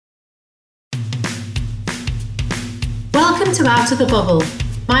Welcome to Out of the Bubble.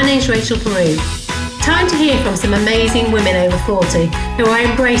 My name's Rachel Peru. Time to hear from some amazing women over 40 who are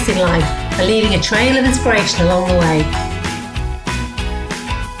embracing life and leaving a trail of inspiration along the way.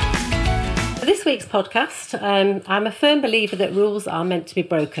 For this week's podcast, I'm a firm believer that rules are meant to be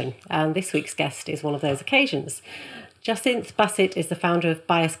broken, and this week's guest is one of those occasions. Jacinth Bassett is the founder of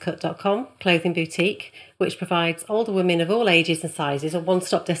BiasCut.com, clothing boutique, which provides older women of all ages and sizes a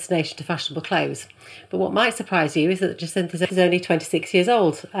one-stop destination to fashionable clothes. But what might surprise you is that Jacinth is only 26 years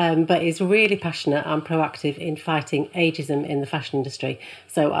old, but is really passionate and proactive in fighting ageism in the fashion industry.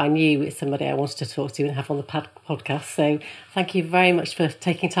 So I knew it's somebody I wanted to talk to and have on the podcast. So thank you very much for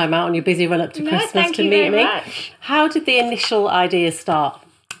taking time out on your busy run up to Christmas to meet me. Much. How did the initial idea start?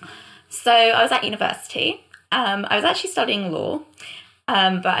 So I was at university. I was actually studying law,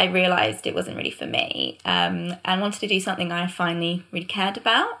 but I realised it wasn't really for me, and wanted to do something I finally really cared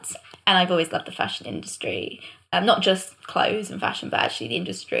about. And I've always loved the fashion industry, not just clothes and fashion, but actually the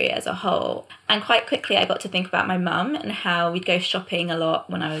industry as a whole. And quite quickly I got to think about my mum and how we'd go shopping a lot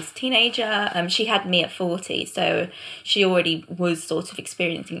when I was a teenager. She had me at 40, so she already was sort of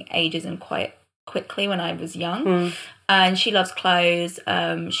experiencing ageism quite quickly when I was young. And she loves clothes.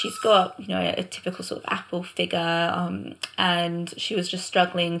 She's got, a typical sort of Apple figure, and she was just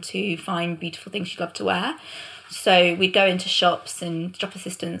struggling to find beautiful things she loved to wear. So we'd go into shops, and shop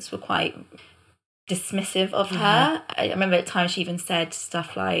assistants were quite dismissive of her. I remember at times she even said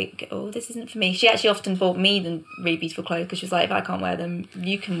stuff like, "Oh, this isn't for me." She actually often bought me the really beautiful clothes because she was like, "If I can't wear them,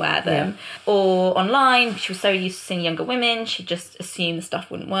 you can wear them." Yeah. Or online, she was so used to seeing younger women, she just assumed the stuff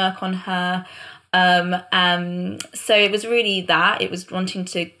wouldn't work on her. So it was really that. It was wanting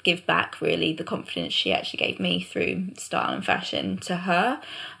to give back really the confidence she actually gave me through style and fashion to her.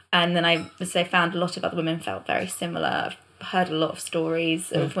 And then I found a lot of other women felt very similar. I've heard a lot of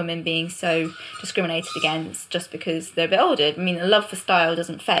stories of women being so discriminated against just because they're a bit older. I mean, the love for style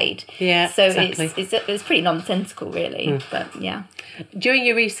doesn't fade. Yeah, so exactly. It's pretty nonsensical really, but yeah. During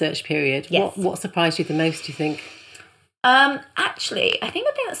your research period, yes. what surprised you the most, do you think? Actually, I think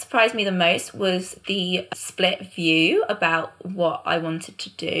the thing that surprised me the most was the split view about what I wanted to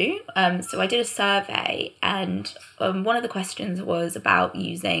do. So I did a survey, and one of the questions was about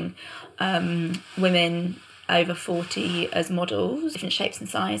using women over 40 as models, different shapes and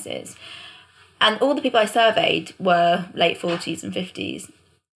sizes. And all the people I surveyed were late 40s and 50s.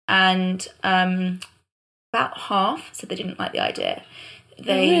 And about half said they didn't like the idea.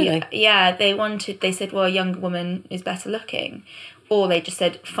 They said, well, a younger woman is better looking. Or they just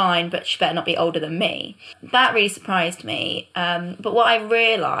said, fine, but she better not be older than me. That really surprised me. But what I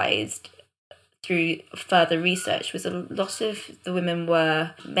realised through further research was a lot of the women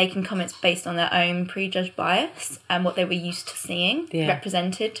were making comments based on their own prejudged bias and what they were used to seeing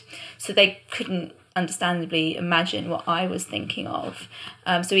represented. So they couldn't understandably imagine what I was thinking of.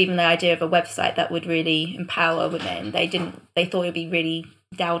 So even the idea of a website that would really empower women, they thought it would be really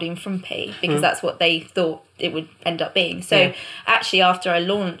dowdy and frumpy because that's what they thought it would end up being. So actually after I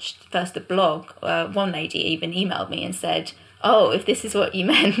launched first the blog, one lady even emailed me and said, "Oh, if this is what you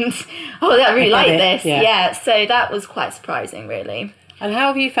meant, I really like this." Yeah, so that was quite surprising really. And how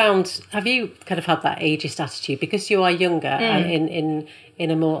have you kind of had that ageist attitude because you are younger and in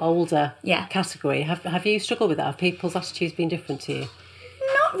a more older category? Have you struggled with that? Have people's attitudes been different to you?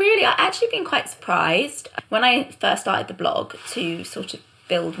 Not really. I've actually been quite surprised. When I first started the blog to sort of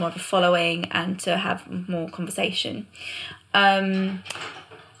build more of a following and to have more conversation, I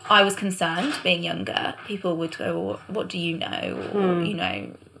was concerned being younger. People would go, well, "What do you know?" Or,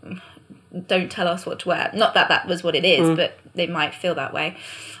 "Don't tell us what to wear." Not that that was what it is, but they might feel that way.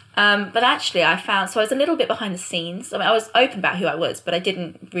 But actually I was a little bit behind the scenes. I mean, I was open about who I was, but I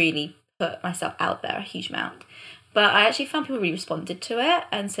didn't really put myself out there a huge amount. But I actually found people really responded to it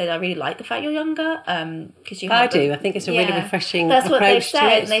and said, "I really like the fact you're younger." Because I think it's a really refreshing That's approach what they said.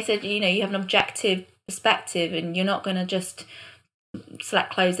 to it. And they said, you have an objective perspective and you're not going to just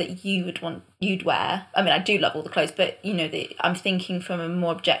select clothes that you'd wear. I mean, I do love all the clothes, but I'm thinking from a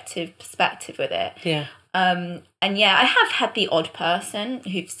more objective perspective with it. Yeah. And I have had the odd person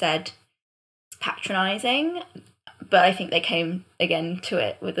who've said it's patronising, but I think they came again to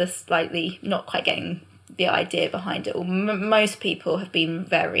it with a slightly not quite getting the idea behind it. Most people have been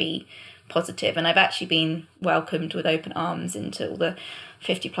very positive, and I've actually been welcomed with open arms into all the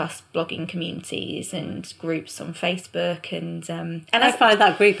 50 plus blogging communities and groups on Facebook, and I find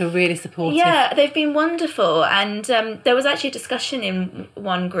that group are really supportive. Yeah, they've been wonderful. And there was actually a discussion in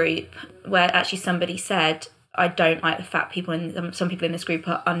one group where actually somebody said, "I don't like the fact some people in this group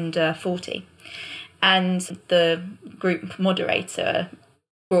are under 40." And the group moderator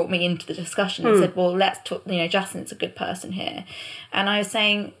brought me into the discussion and said, well, let's talk, Justin's a good person here. And I was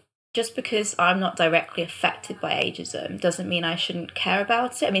saying, just because I'm not directly affected by ageism doesn't mean I shouldn't care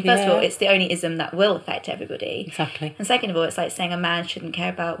about it. I mean, first of all, it's the only ism that will affect everybody. Exactly. And second of all, it's like saying a man shouldn't care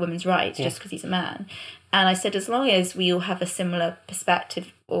about women's rights just because he's a man. And I said, as long as we all have a similar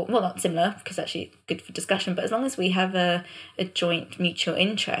perspective, or, well, not similar, because actually good for discussion, but as long as we have a joint mutual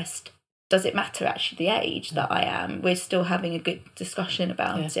interest, does it matter actually the age that I am? We're still having a good discussion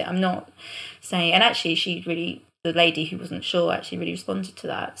about it. I'm not saying, and actually the lady who wasn't sure actually really responded to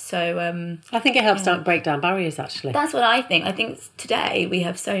that. So I think it helps break down barriers, actually. That's what I think. I think today we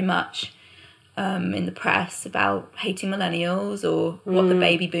have so much in the press about hating millennials or what the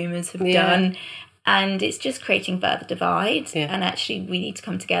baby boomers have done. And it's just creating further divide. Yeah. And actually we need to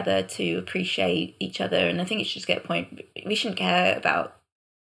come together to appreciate each other. And I think it should just get a point. We shouldn't care about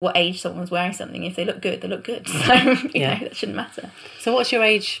what age someone's wearing something. If they look good, they look good. So, you know, that shouldn't matter. So what's your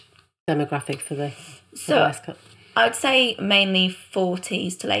age demographic for the Bias Cut? I would say mainly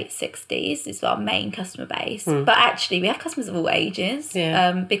 40s to late 60s is our main customer base. But actually, we have customers of all ages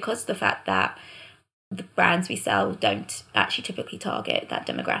because of the fact that the brands we sell don't actually typically target that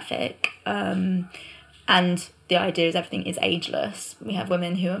demographic. And the idea is everything is ageless. We have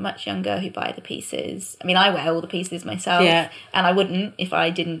women who are much younger who buy the pieces. I mean, I wear all the pieces myself, and I wouldn't if I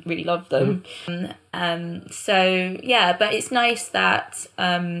didn't really love them. So, yeah, but it's nice that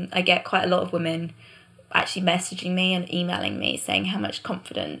I get quite a lot of women actually messaging me and emailing me saying how much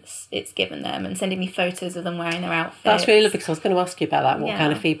confidence it's given them and sending me photos of them wearing their outfits. That's really lovely, because I was going to ask you about that, what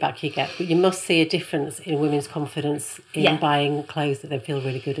kind of feedback you get. But you must see a difference in women's confidence in buying clothes that they feel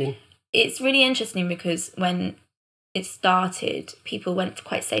really good in. It's really interesting because when it started, people went for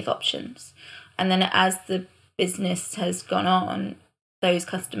quite safe options. And then as the business has gone on, those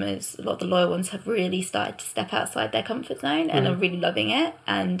customers, a lot of the loyal ones, have really started to step outside their comfort zone and are really loving it.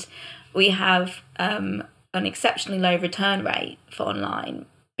 And we have an exceptionally low return rate for online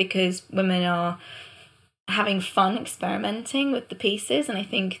because women are having fun experimenting with the pieces. And I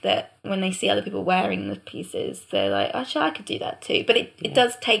think that when they see other people wearing the pieces, they're like, actually, I could do that too. But it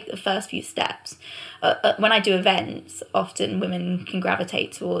does take the first few steps. When I do events, often women can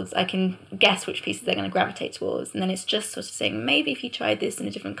gravitate towards, I can guess which pieces they're going to gravitate towards. And then it's just sort of saying, maybe if you tried this in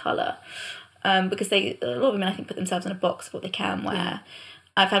a different colour. Because a lot of women, I think, put themselves in a box of what they can wear. Yeah.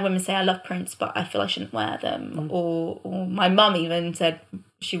 I've had women say, I love prints, but I feel I shouldn't wear them. Or my mum even said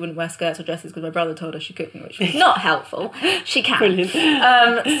she wouldn't wear skirts or dresses because my brother told her she couldn't, which was not helpful. She can. Brilliant.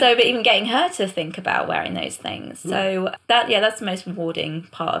 But even getting her to think about wearing those things. So that's the most rewarding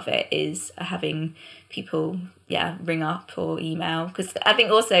part of it, is having people, ring up or email. Because I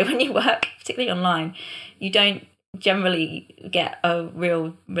think also when you work, particularly online, you don't generally get a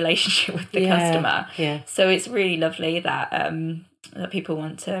real relationship with the customer. Yeah. So it's really lovely that people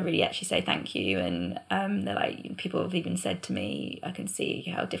want to really actually say thank you, and they're like, people have even said to me, I can see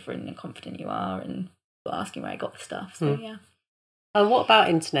how different and confident you are, and asking where I got the stuff. So And what about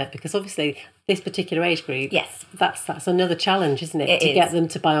internet? Because obviously this particular age group, that's another challenge, isn't it? To get them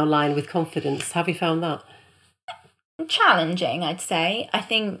to buy online with confidence. Have you found that challenging? I'd say. I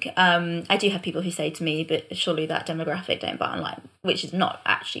think I do have people who say to me, but surely that demographic don't buy online, which is not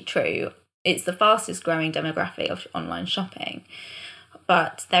actually true. It's the fastest growing demographic of online shopping,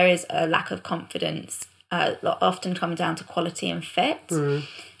 but there is a lack of confidence, often coming down to quality and fit. So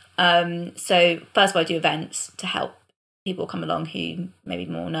first of all, I do events to help people come along who may be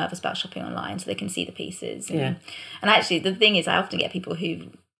more nervous about shopping online, so they can see the pieces. And actually, the thing is, I often get people who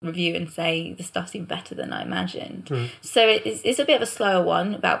review and say the stuff's even better than I imagined. So it's a bit of a slower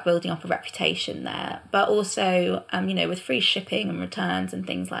one about building up a reputation there, but also with free shipping and returns and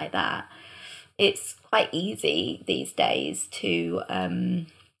things like that, it's quite easy these days to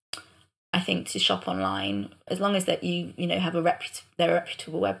I think to shop online, as long as that you have a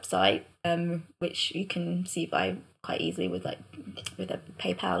reputable website, which you can see by quite easily with a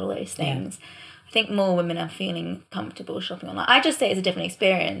PayPal, all those things. I think more women are feeling comfortable shopping online. I just say it's a different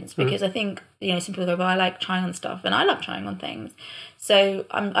experience because I think, some people go, well, I like trying on stuff, and I love trying on things. So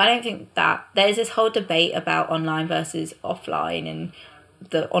I don't think that there's this whole debate about online versus offline, and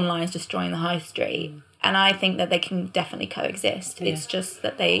the online is destroying the high street. And I think that they can definitely coexist. It's just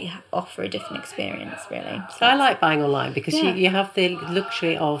that they offer a different experience, really. So I like buying online because you have the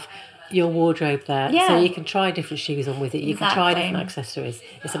luxury of your wardrobe there, so you can try different shoes on with it. You can try different accessories.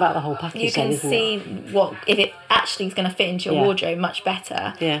 It's about the whole package. You can see what if it actually is going to fit into your wardrobe much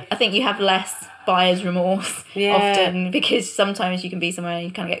better. I think you have less buyer's remorse often, because sometimes you can be somewhere and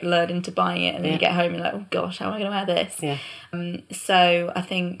you kind of get lured into buying it, and then you get home and you're like, oh gosh, how am I going to wear this? So I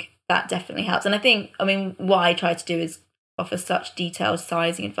think that definitely helps. And I think, what I try to do is offer such detailed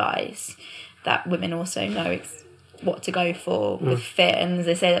sizing advice that women also know what to go for with fit. And as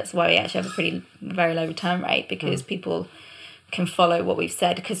I say, that's why we actually have a very low return rate, because people can follow what we've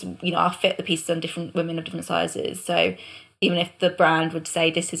said, because, you know, I'll fit the pieces on different women of different sizes. So even if the brand would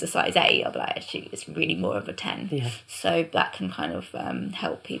say this is a size 8, I'll be like, actually, it's really more of a 10. Yeah. So that can kind of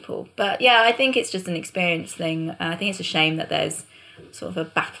help people. But yeah, I think it's just an experience thing. I think it's a shame that there's sort of a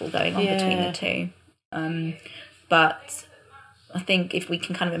battle going on between the two. But I think if we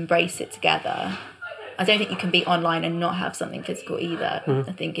can kind of embrace it together, I don't think you can be online and not have something physical either.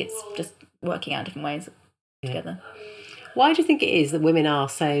 I think it's just working out different ways together. Why do you think it is that women are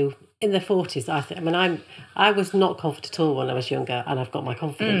so in their 40s? I was not confident at all when I was younger, and I've got my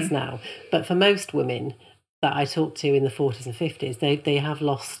confidence now. But for most women that I talk to in the 40s and 50s, they have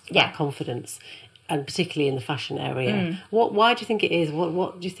lost that confidence, and particularly in the fashion area. Why do you think it is?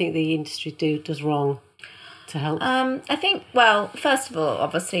 What do you think the industry does wrong to help? I think, well, first of all,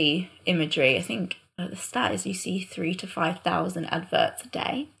 obviously imagery. I think the stat is you see 3,000 to 5,000 adverts a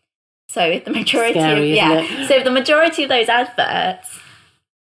day. So if the majority if the majority of those adverts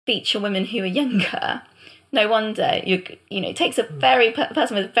feature women who are younger, no wonder you know it takes a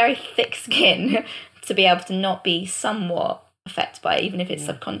person with very thick skin to be able to not be somewhat affected by it, even if it's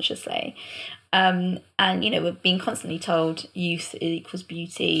subconsciously. And you know, we're being constantly told youth equals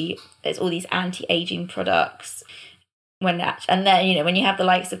beauty. There's all these anti-aging products. And then, you know, when you have the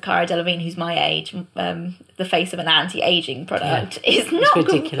likes of Cara Delevingne, who's my age, the face of an anti-aging product is not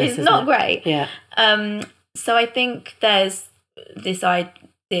ridiculous. It's not great. Yeah. So I think there's this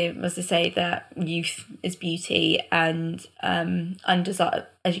idea, as I say, that youth is beauty, and as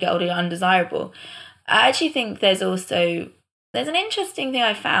you get older, you're undesirable. I actually think there's an interesting thing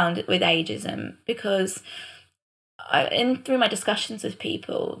I found with ageism, because through my discussions with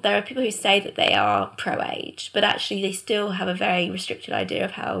people, there are people who say that they are pro-age, but actually they still have a very restricted idea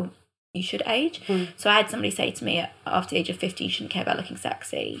of how you should age. So I had somebody say to me, after the age of 50, you shouldn't care about looking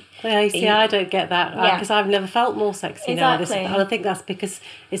sexy. Yeah, you see, I don't get that, because I've never felt more sexy now. And I think that's because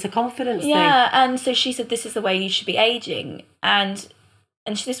it's a confidence thing. Yeah, and so she said, this is the way you should be aging. And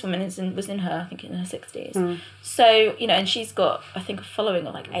this woman was in her 60s. So, you know, and she's got, I think, a following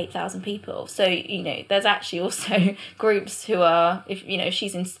of like 8,000 people. So, you know, there's actually also groups who are, if you know,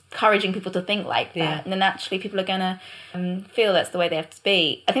 she's encouraging people to think like that. And then actually people are going to feel that's the way they have to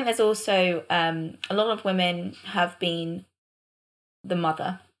be. I think there's also a lot of women have been the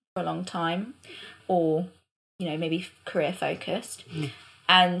mother for a long time, or, you know, maybe career focused.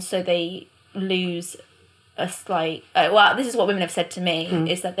 And so they lose a slight this is what women have said to me,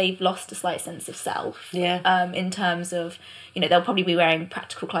 is that they've lost a slight sense of self, in terms of, you know, they'll probably be wearing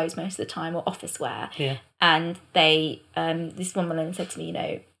practical clothes most of the time, or office wear, and they this one woman said to me, you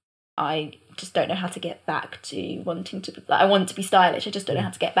know, I just don't know how to get back to wanting to, I want to be stylish, I just don't know how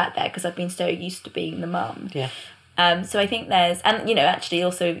to get back there, because I've been so used to being the mum. So I think and you know, actually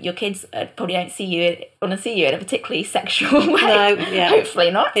also your kids probably don't want to see you in a particularly sexual way. No, hopefully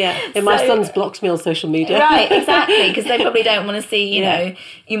not. And my son's blocked me on social media. Right, exactly, because they probably don't want to see, you know,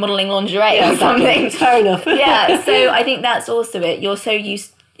 you modelling lingerie or something. Fair enough. So I think that's also it. You're so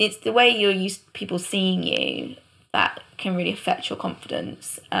used, it's the way you're used to people seeing you that can really affect your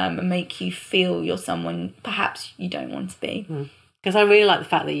confidence, and make you feel you're someone perhaps you don't want to be. Because I really like the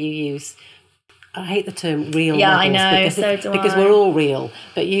fact that you use, I hate the term real models. I know, because we're all real.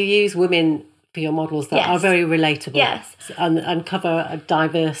 But you use women for your models that are very relatable. And cover a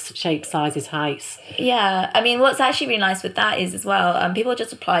diverse shapes, sizes, heights. I mean, what's actually really nice with that is as well, people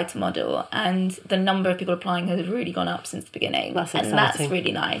just apply to model, and the number of people applying has really gone up since the beginning. That's exciting. And that's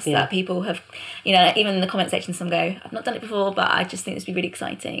really nice that people have, you know, even in the comment section, some go, I've not done it before, but I just think this would be really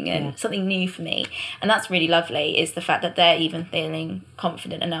exciting and something new for me. And that's really lovely, is the fact that they're even feeling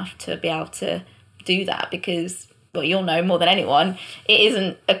confident enough to be able to do that, because, well, you'll know more than anyone, it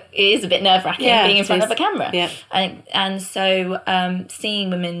is a bit nerve-wracking being in front of a camera. And so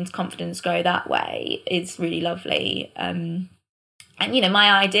seeing women's confidence grow that way is really lovely. And, you know,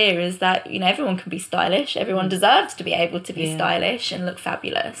 my idea is that, you know, everyone can be stylish. Everyone deserves to be able to be stylish and look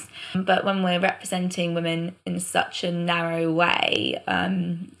fabulous. But when we're representing women in such a narrow way,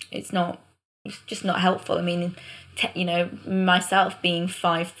 it's just not helpful. I mean, you know, myself being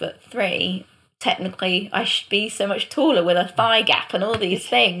 5'3", technically I should be so much taller with a thigh gap and all these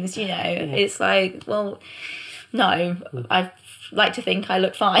things, you know. It's like, well, no, I like to think I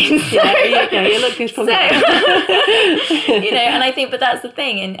look fine. You look good from there. You know, and I think, but that's the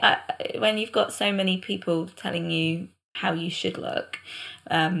thing, and when you've got so many people telling you how you should look,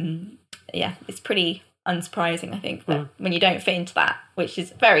 it's pretty unsurprising, I think, that when you don't fit into that, which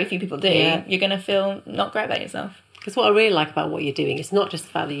is very few people do, you're going to feel not great about yourself. Because what I really like about what you're doing, it's not just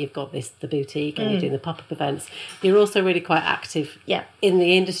the fact that you've got the boutique and you're doing the pop-up events. You're also really quite active in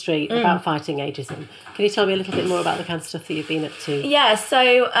the industry about fighting ageism. Can you tell me a little bit more about the kind of stuff that you've been up to? Yeah,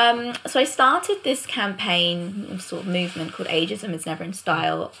 so I started this campaign, sort of movement called Ageism is Never in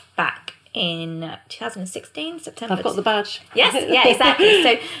Style back in 2016, September. I've got the badge. Yes, yeah,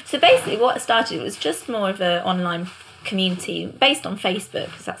 exactly. So basically what started, it was just more of an online community based on Facebook,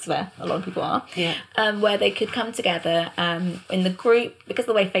 because that's where a lot of people are, where they could come together in the group. Because of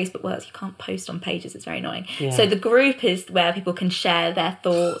the way Facebook works, you can't post on pages, it's very annoying. So the group is where people can share their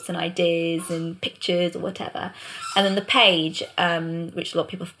thoughts and ideas and pictures or whatever, and then the page, which a lot of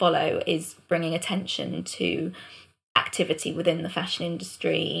people follow, is bringing attention to activity within the fashion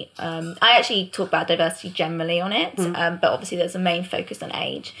industry. I actually talk about diversity generally on it, but obviously there's a main focus on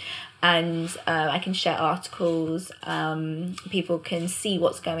age. And I can share articles, people can see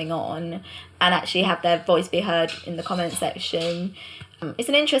what's going on and actually have their voice be heard in the comment section. It's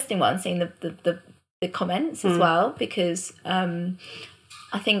an interesting one, seeing the comments as well, because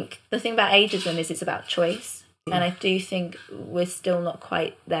I think the thing about ageism is it's about choice. And I do think we're still not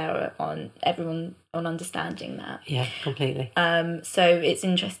quite there on everyone on understanding that. Yeah, completely. So it's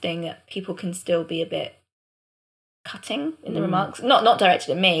interesting that people can still be a bit cutting in the remarks, not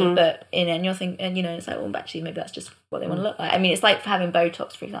directed at me, but and you're thinking, and it's like, well, actually maybe that's just what they want to look like. I mean, it's like having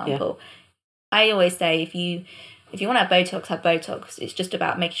Botox, for example. I always say if you want to have Botox, have Botox. It's just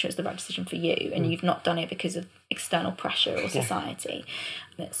about making sure it's the right decision for you, and you've not done it because of external pressure or society.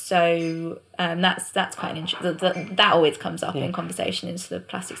 So that's quite interesting. That always comes up in conversation into the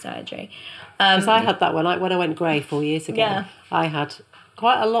plastic surgery. Because I had that when I went grey 4 years ago. I had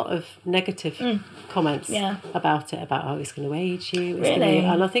quite a lot of negative comments about it, about it's going to age you.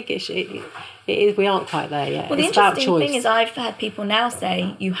 And I think it is. We aren't quite there yet. Well, the interesting thing is, I've had people now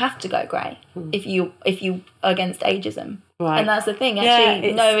say you have to go grey if you are against ageism. Right. And that's the thing.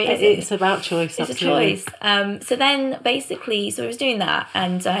 Actually, no, it isn't. It's about choice. It's absolutely. a choice. So then, basically, I was doing that,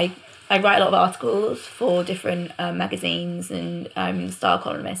 and I write a lot of articles for different magazines, and I'm a style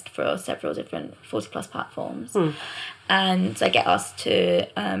columnist for several different 40+ platforms. And I get asked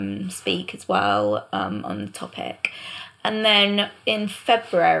to speak as well on the topic. And then in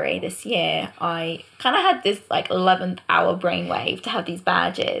February this year, I kind of had this like 11th hour brainwave to have these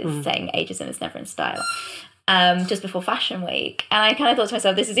badges saying ageism is never in style. Just before Fashion Week, and I kind of thought to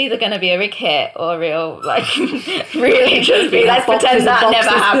myself, this is either going to be a big hit or a real, like, really just be, let's pretend that never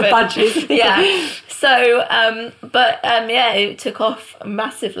happened. Yeah. So, it took off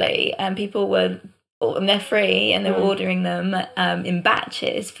massively, and people were, and they're free, and they were ordering them in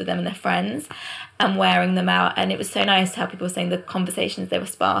batches for them and their friends, and wearing them out. And it was so nice how people were saying the conversations they were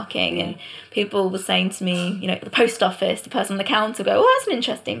sparking, and people were saying to me, the post office, the person on the counter go, oh, that's an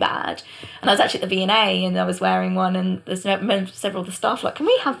interesting badge. And I was actually at the V&A, and I was wearing one, and there's several of the staff like, can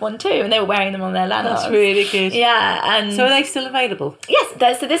we have one too? And they were wearing them on their landmarks. That's really good. Yeah. And so are they still available?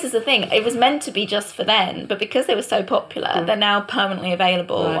 Yes. So this is the thing. It was meant to be just for then, but because they were so popular, they're now permanently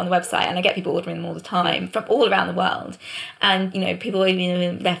available on the website, and I get people ordering them all the time from all around the world. And, people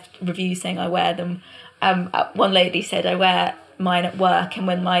even left reviews saying I wear them. One lady said, I wear mine at work, and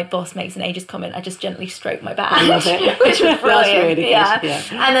when my boss makes an ageist comment, I just gently stroke my badge. I love it. Which was brilliant. That's really good.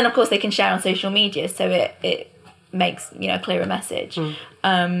 Yeah. And then of course they can share on social media, so it makes a clearer message.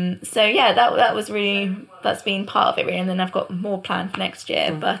 That was really, that's been part of it really. And then I've got more planned for next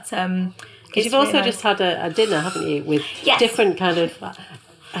year. But because you've also just had a dinner, haven't you, with different kind of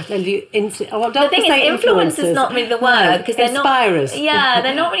the thing is, influence is not really the word, because they're inspirers.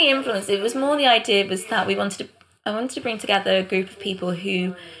 They're not really influencers. It was more the idea was that I wanted to bring together a group of people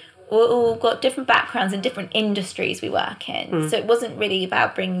who all got different backgrounds in different industries we work in. So it wasn't really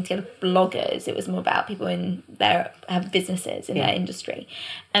about bringing together bloggers. It was more about people have businesses in their industry.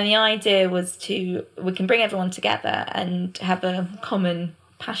 And the idea was we can bring everyone together and have a common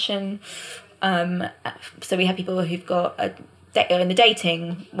passion. So we have people who've got in the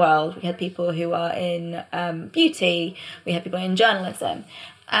dating world, we had people who are in beauty, we had people in journalism,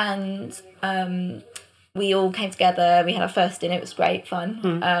 and we all came together. We had our first dinner. It was great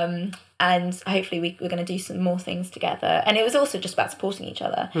fun. And hopefully we're going to do some more things together. And it was also just about supporting each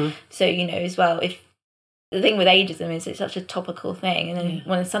other. So, as well, if the thing with ageism is it's such a topical thing, and then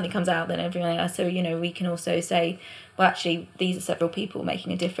when something comes out, then everyone else, so we can also say, well, actually these are several people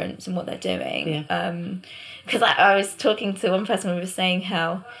making a difference in what they're doing. Because I was talking to one person who was saying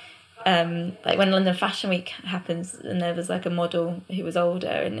how like when London Fashion Week happens and there was like a model who was older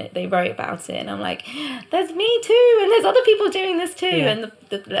and they wrote about it, and I'm like, there's me too, and there's other people doing this too, and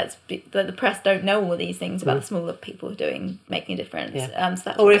the press don't know all these things about the smaller people making a difference. So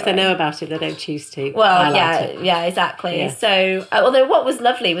that's or if they know about it, they don't choose to. Well, yeah, exactly. Yeah. So, although what was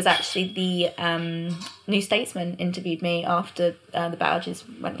lovely was actually the New Statesman interviewed me after the badges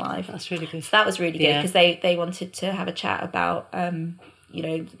went live. That's really good. So that was really good because they wanted to have a chat about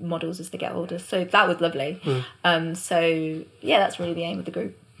models as they get older. So that was lovely. So yeah, that's really the aim of the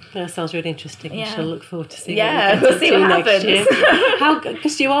group. That sounds really interesting. Yeah. I shall look forward to seeing. We'll see what happens.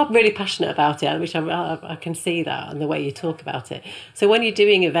 Because you are really passionate about it, which I can see that and the way you talk about it. So when you're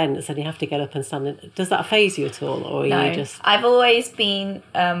doing events and you have to get up and stand, does that faze you at all, or are you just? I've always been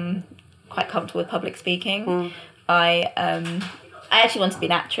quite comfortable with public speaking. I actually wanted to be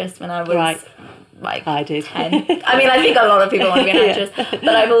an actress when I was like I did. 10. I mean, I think a lot of people want to be an actress,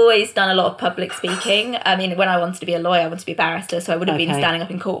 but I've always done a lot of public speaking. I mean, when I wanted to be a lawyer, I wanted to be a barrister, so I would have been standing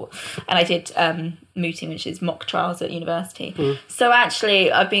up in court. And I did mooting, which is mock trials at university. So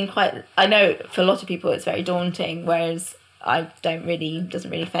actually, I know for a lot of people it's very daunting, whereas doesn't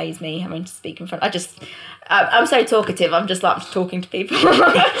really faze me having to speak in front. I'm so talkative. I'm just like talking to people. So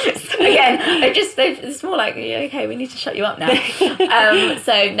again, it's more like, okay, we need to shut you up now.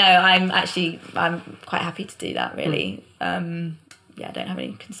 So no, I'm quite happy to do that. Really, I don't have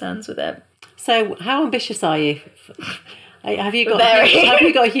any concerns with it. So, how ambitious are you? Have you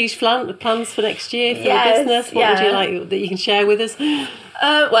got huge plans for next year for the business? What would you like that you can share with us?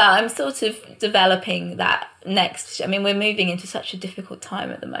 Well, I'm sort of developing that next. I mean, we're moving into such a difficult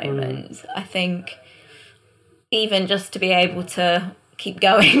time at the moment. I think even just to be able to keep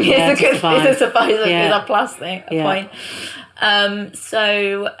going is a plus thing. Point.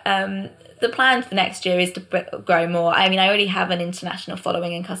 The plan for next year is to grow more. I mean, I already have an international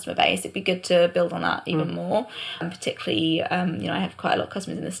following and customer base. It'd be good to build on that even more. And particularly, I have quite a lot of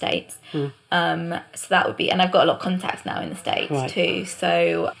customers in the States. So that would be, and I've got a lot of contacts now in the States too.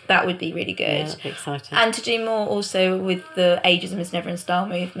 So that would be really good. Yeah, that'd be exciting. And to do more also with the Ageism is Never in Style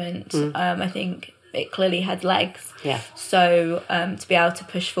movement. I think it clearly had legs. Yeah. So to be able to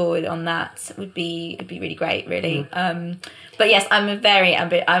push forward on that would be really great, really. But yes, I'm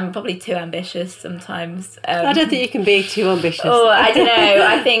probably too ambitious sometimes. I don't think you can be too ambitious. Oh, I don't know.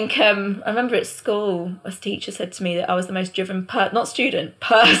 I think I remember at school, a teacher said to me that I was the most driven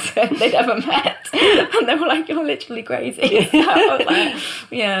person they'd ever met, and they were like, "You're literally crazy." So I was like,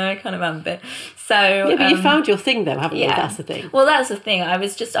 "Yeah, I kind of am a bit." So yeah, but you found your thing though, haven't you? That's the thing. Well, that's the thing. I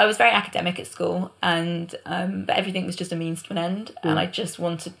was very academic at school, and but everything was just a means to an end, and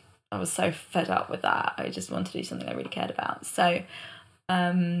I was so fed up with that. I just wanted to do something I really cared about. So,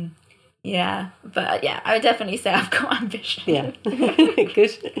 I would definitely say I've got ambition. Yeah,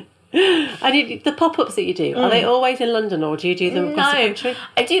 good. And the pop-ups that you do, are they always in London, or do you do them across the country?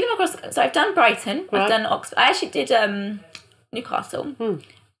 I do them across. So I've done Brighton. I've done Oxford. I actually did Newcastle. I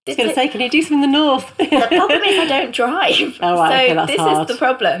was going to say, can you do some in the north? The problem is I don't drive. Oh, right, so this hard. is the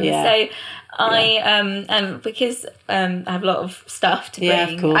problem. Yeah. So I because I have a lot of stuff to bring. Yeah,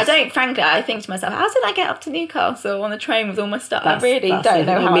 of course. I think to myself, how did I get up to Newcastle on the train with all my stuff? I really don't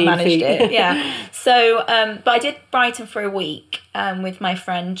know how I managed it. Yeah. So, but I did Brighton for a week with my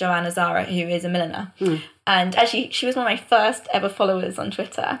friend Joanna Zara, who is a milliner. And actually, she was one of my first ever followers on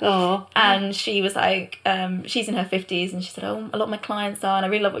Twitter. Oh. And she was like, she's in her 50s, and she said, "Oh, a lot of my clients are, and I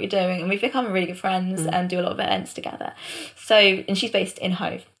really love what you're doing." And we've become really good friends and do a lot of events together. So, and she's based in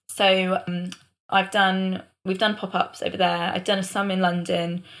Hove. So we've done pop-ups over there. I've done some in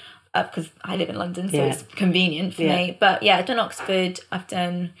London because I live in London, so it's convenient for me. But yeah, I've done Oxford.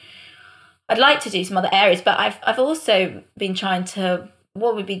 I'd like to do some other areas, but I've also been trying to,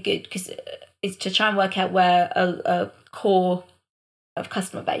 what would be good is to try and work out where a core of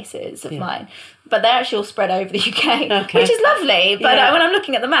customer bases of mine, but they're actually all spread over the UK, which is lovely. But when I'm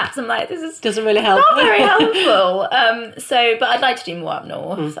looking at the maps, I'm like, this doesn't really help. Not very helpful. But I'd like to do more up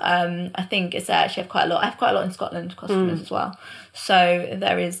north. I think it's actually I have quite a lot in Scotland customers as well. So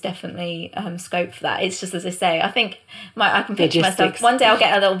there is definitely scope for that. It's just, as I say, I think I can picture myself. One day I'll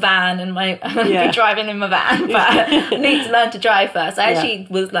get a little van and I'll be driving in my van, but I need to learn to drive first. I actually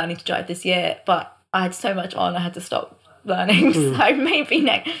was learning to drive this year, but I had so much on, I had to stop learning. So maybe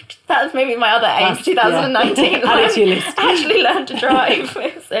that's maybe my other aim for 2019. Actually learn to drive.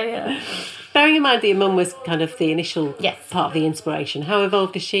 So bearing in mind that your mum was kind of the initial part of the inspiration, how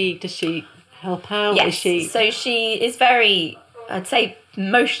involved is she? Does she help out? Yes. So she is very, I'd say,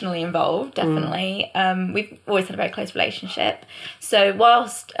 emotionally involved, definitely. We've always had a very close relationship. So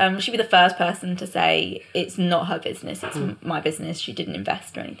whilst she'd be the first person to say it's not her business, it's my business, she didn't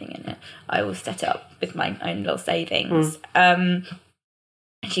invest or anything in it. I will set it up with my own little savings.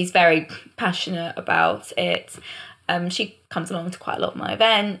 She's very passionate about it. She comes along to quite a lot of my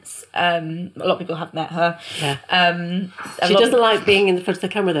events. A lot of people have met her. Yeah. She doesn't like being in the front of the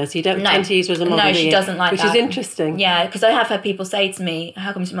camera though, so you don't tend to use her as a model. No, she doesn't like that. Which is interesting. Yeah, because I have had people say to me,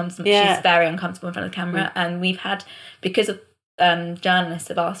 how come your mum's... She's very uncomfortable in front of the camera. And we've had, because of journalists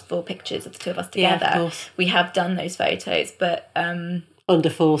have asked for pictures of the two of us together, we have done those photos, but... under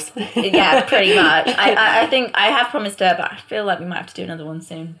force. Yeah, pretty much. I think I have promised her, but I feel like we might have to do another one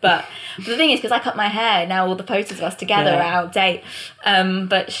soon. But the thing is, because I cut my hair, now all the photos of us together are out of date.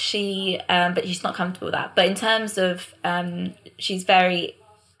 But she's not comfortable with that. But in terms of, she's very,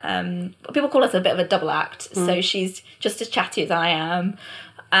 people call us a bit of a double act. So she's just as chatty as I am,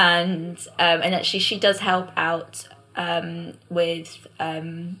 and actually she does help out with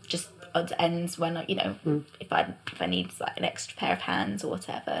just odds ends when if I need like an extra pair of hands or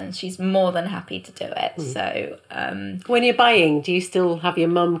whatever, and she's more than happy to do it. So when you're buying, do you still have your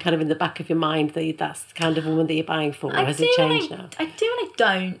mum kind of in the back of your mind that that's the kind of woman that you're buying for, or has it changed now? I do and I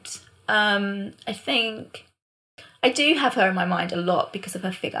don't. I think I do have her in my mind a lot because of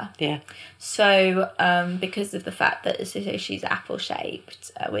her figure. Yeah. So because of the fact that she's apple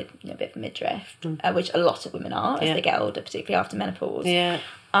shaped with a bit of midriff, which a lot of women are as they get older, particularly after menopause. Yeah.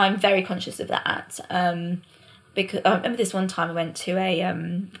 I'm very conscious of that. Because I remember this one time I went to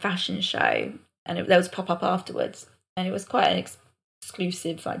a fashion show, and there was a pop-up afterwards, and it was quite an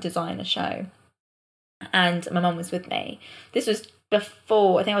exclusive like designer show. And my mum was with me. This was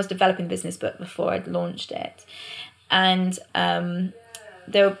before, I think I was developing the business, but before I'd launched it. And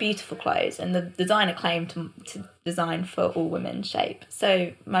they were beautiful clothes, and the designer claimed to design for all women's shape.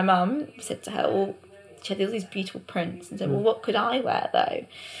 So my mum said to her, well, she had all these beautiful prints, and said, well, what could I wear though?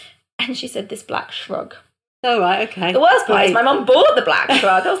 And she said, this black shrug. Oh, right, okay. The worst part is my mum bought the black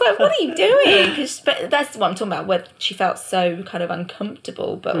shrug. I was like, what are you doing? But that's what I'm talking about, where she felt so kind of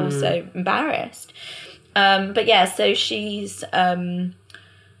uncomfortable, but also embarrassed. But yeah, so she's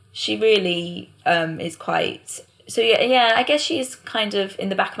she really is quite... So yeah, I guess she's kind of in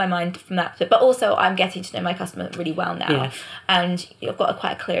the back of my mind from that. But also I'm getting to know my customer really well now. Yeah. And I've got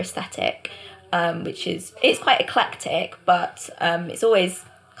quite a clear aesthetic, which is... It's quite eclectic, but it's always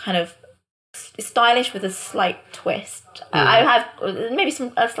kind of stylish with a slight twist. I have maybe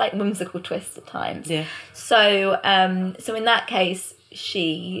a slight whimsical twist at times. Yeah. So so in that case,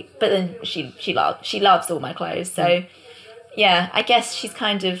 she loves all my clothes. So yeah, I guess she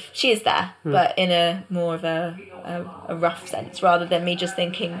is there, but in a more of a rough sense, rather than me just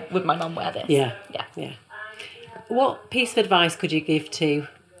thinking, would my mum wear this? Yeah. What piece of advice could you give to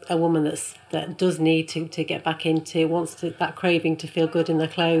a woman that does need to get back into, wants that craving to feel good in their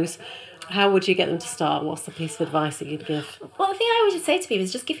clothes? How would you get them to start? What's the piece of advice that you'd give? Well, the thing I always say to people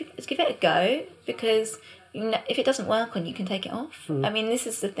is just give it a go, because if it doesn't work on you, can take it off. I mean, this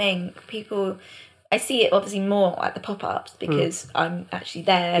is the thing. People, I see it obviously more at the pop-ups because I'm actually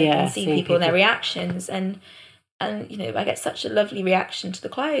there and see people and their reactions, and I get such a lovely reaction to the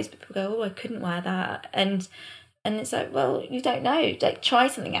clothes. People go, oh, I couldn't wear that, and it's like, well, you don't know. Like, try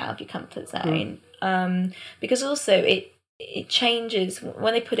something out of your comfort zone, because also it changes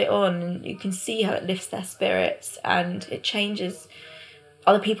when they put it on, and you can see how it lifts their spirits, and it changes.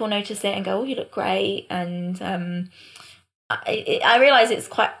 Other people notice it and go, oh, you look great. And I realise it's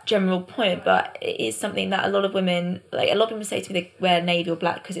quite a general point, but it is something that a lot of women say to me they wear navy or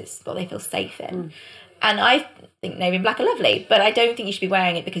black because it's what they feel safe in. And I think navy and black are lovely, but I don't think you should be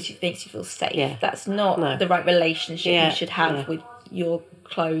wearing it because it makes you feel safe. Yeah. That's not the right relationship you should have with your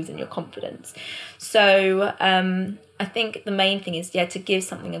clothes and your confidence. So I think the main thing is to give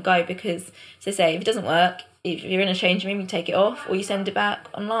something a go, because, as I say, if it doesn't work, if you're in a changing room, you take it off or you send it back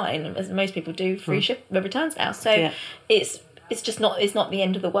online, as most people do, free ship returns now. So it's not the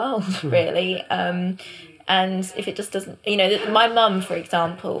end of the world, really. And if it just doesn't, my mum, for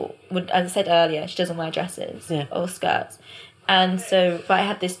example, would, as I said earlier, she doesn't wear dresses or skirts. And so, but I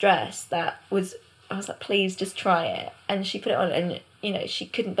had this dress I was like, please just try it. And she put it on, and she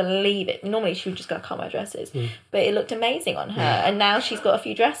couldn't believe it. Normally she would just go, I can't wear dresses. But it looked amazing on her. And now she's got a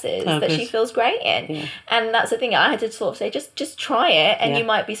few dresses that she feels great in. Yeah. And that's the thing. I had to sort of say, just try it and you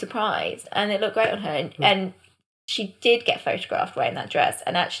might be surprised. And it looked great on her. And she did get photographed wearing that dress.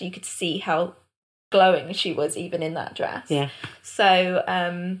 And actually you could see how glowing she was even in that dress. Yeah. So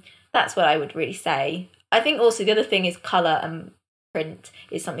that's what I would really say. I think also the other thing is colour and print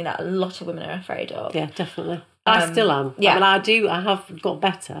is something that a lot of women are afraid of. Yeah, definitely. I still am. Yeah. I mean, I have got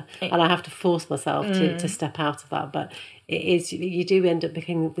better, and I have to force myself to step out of that. But it is, you do end up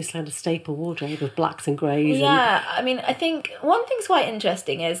becoming this kind of staple wardrobe of blacks and greys. Yeah, I mean, I think one thing's quite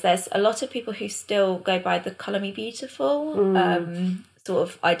interesting is there's a lot of people who still go by the Colour Me Beautiful sort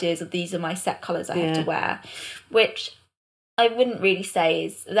of ideas of these are my set colours I have to wear, which I wouldn't really say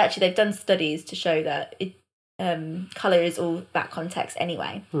is... Actually, they've done studies to show that colour is all about context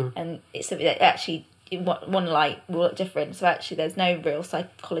anyway. And it's actually... one light will look different, so actually there's no real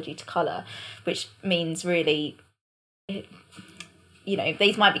psychology to colour, which means really, you know,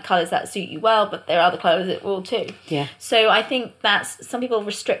 these might be colours that suit you well, but there are other colours that will too. Yeah. So I think that's... Some people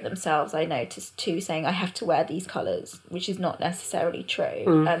restrict themselves, I noticed, to saying I have to wear these colours, which is not necessarily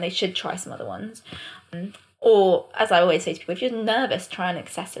true, and they should try some other ones. Or, as I always say to people, if you're nervous, try an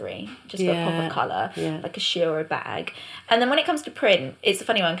accessory, just for a proper colour, like a shoe or a bag. And then when it comes to print, it's a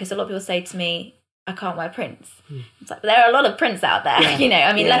funny one, because a lot of people say to me, I can't wear prints. It's like, there are a lot of prints out there, you know.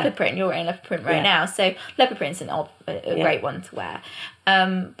 I mean, leopard print, you're wearing leopard print right now, so leopard print's a great one to wear.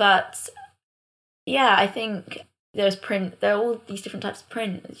 But yeah, I think there are all these different types of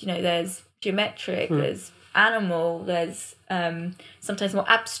print. You know, there's geometric, there's animal, there's sometimes more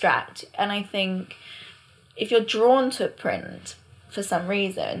abstract. And I think if you're drawn to a print for some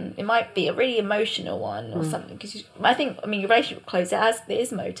reason, it might be a really emotional one or something. Because I mean, your relationship with clothes, it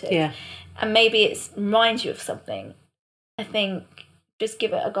is motive. Yeah. And maybe it reminds you of something. I think just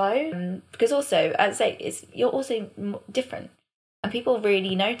give it a go. Because also, as I say, you're also different. And people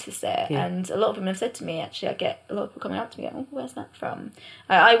really notice it. Yeah. And a lot of them have said to me, actually, I get a lot of people coming up to me, oh, where's that from?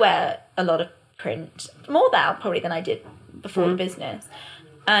 I wear a lot of print, more now probably than I did before the business.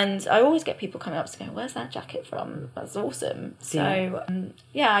 And I always get people coming up to go, where's that jacket from? That's awesome. So,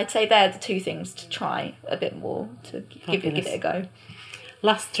 I'd say they're the two things to try a bit more, to give it a go.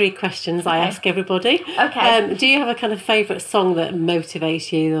 Last 3 questions I ask everybody. Okay. Do you have a kind of favourite song that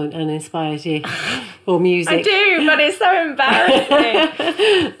motivates you and inspires you? Or music? I do, but it's so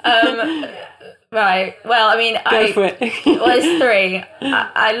embarrassing. Right. Well, I mean... Go for it. Well, it's 3.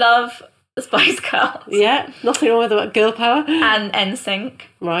 I love the Spice Girls. Yeah, nothing wrong with that. Girl power. And NSYNC.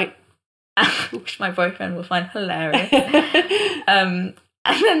 Right. Which my boyfriend will find hilarious. And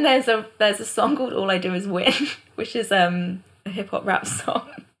then there's a song called All I Do Is Win, which is... a hip-hop rap song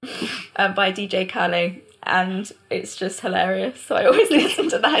by DJ Khaled, and it's just hilarious, so I always listen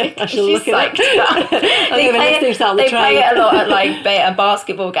to that. I shall look at it. They play it a lot at like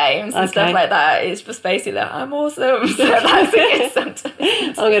basketball games and stuff like that. It's just basically like, I'm awesome, so that's it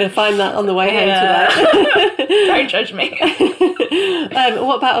sometimes. I'm going to find that on the way home today. Don't judge me.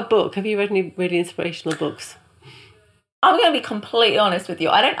 What about a book? Have you read any really inspirational books? I'm going to be completely honest with you,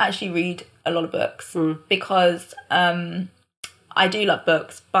 I don't actually read a lot of books because I do love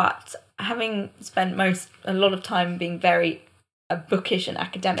books, but having spent a lot of time being very bookish and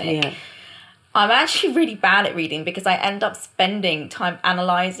academic, I'm actually really bad at reading because I end up spending time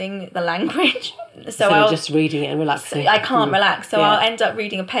analysing the language. So I'll just reading it and relaxing. I can't relax, so I'll end up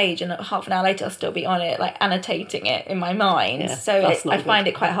reading a page and half an hour later I'll still be on it, like annotating it in my mind. I find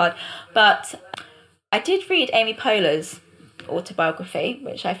it quite hard. But I did read Amy Poehler's autobiography,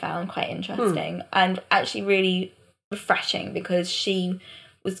 which I found quite interesting and actually really refreshing, because she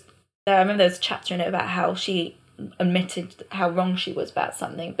was there. I remember there was a chapter in it about how she admitted how wrong she was about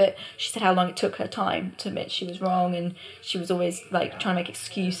something, but she said how long it took her time to admit she was wrong, and she was always like trying to make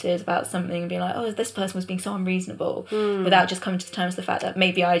excuses about something and being like, oh, this person was being so unreasonable, without just coming to terms with the fact that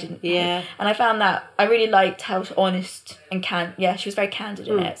maybe I didn't. And I found that I really liked how honest and she was very candid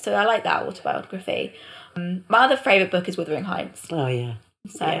in it, so I like that autobiography. My other favourite book is Wuthering Heights. Oh yeah.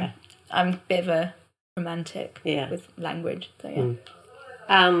 So I'm a bit of a romantic with language. So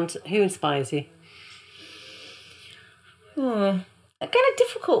And who inspires you? A kind of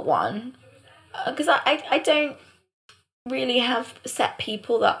difficult one, because I don't really have set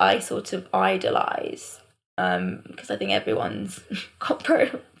people that I sort of idolise, because I think everyone's got pros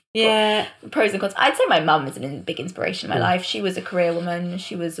and cons. I'd say my mum is a big inspiration in my life. She was a career woman.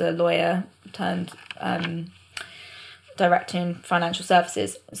 She was a lawyer turned director in financial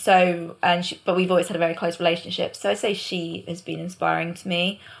services. So, but we've always had a very close relationship. So I'd say she has been inspiring to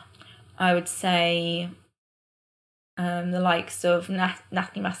me. I would say the likes of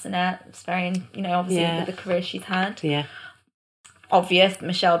Natalie Massenet. It's very, obviously with the career she's had. Yeah. Obvious,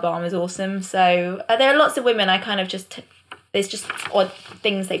 Michelle Obama is awesome. So there are lots of women I kind of there's just odd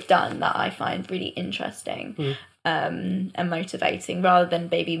things they've done that I find really interesting and motivating, rather than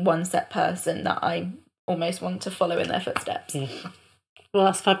maybe one set person that I almost want to follow in their footsteps. Well,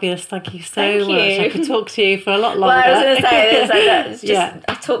 that's fabulous. Thank you so Thank much. you. I could talk to you for a lot longer. Well, I was going to say, it's just, Yeah.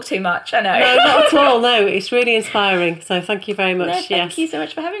 I talk too much, I know. No, not at all. No, it's really inspiring. So thank you very much. No, thank you so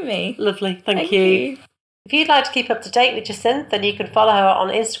much for having me. Lovely. Thank you. If you'd like to keep up to date with Jacinth, then you can follow her on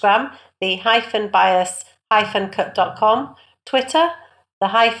Instagram, the -bias-cut.com, Twitter, the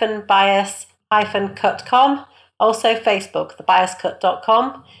 -bias-cut.com, also Facebook,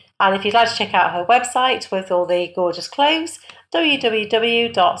 thebiascut.com. And if you'd like to check out her website with all the gorgeous clothes,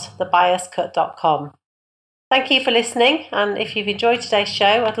 www.thebiascut.com. Thank you for listening, and if you've enjoyed today's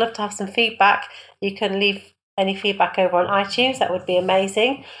show, I'd love to have some feedback. You can leave any feedback over on iTunes, that would be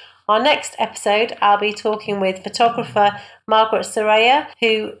amazing. Our next episode, I'll be talking with photographer Margaret Soraya,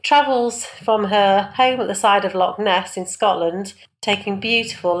 who travels from her home at the side of Loch Ness in Scotland, taking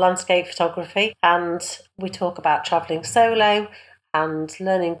beautiful landscape photography, and we talk about travelling solo and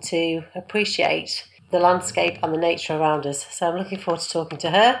learning to appreciate the landscape and the nature around us. So I'm looking forward to talking to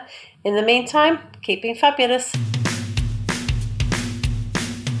her. In the meantime, keep being fabulous.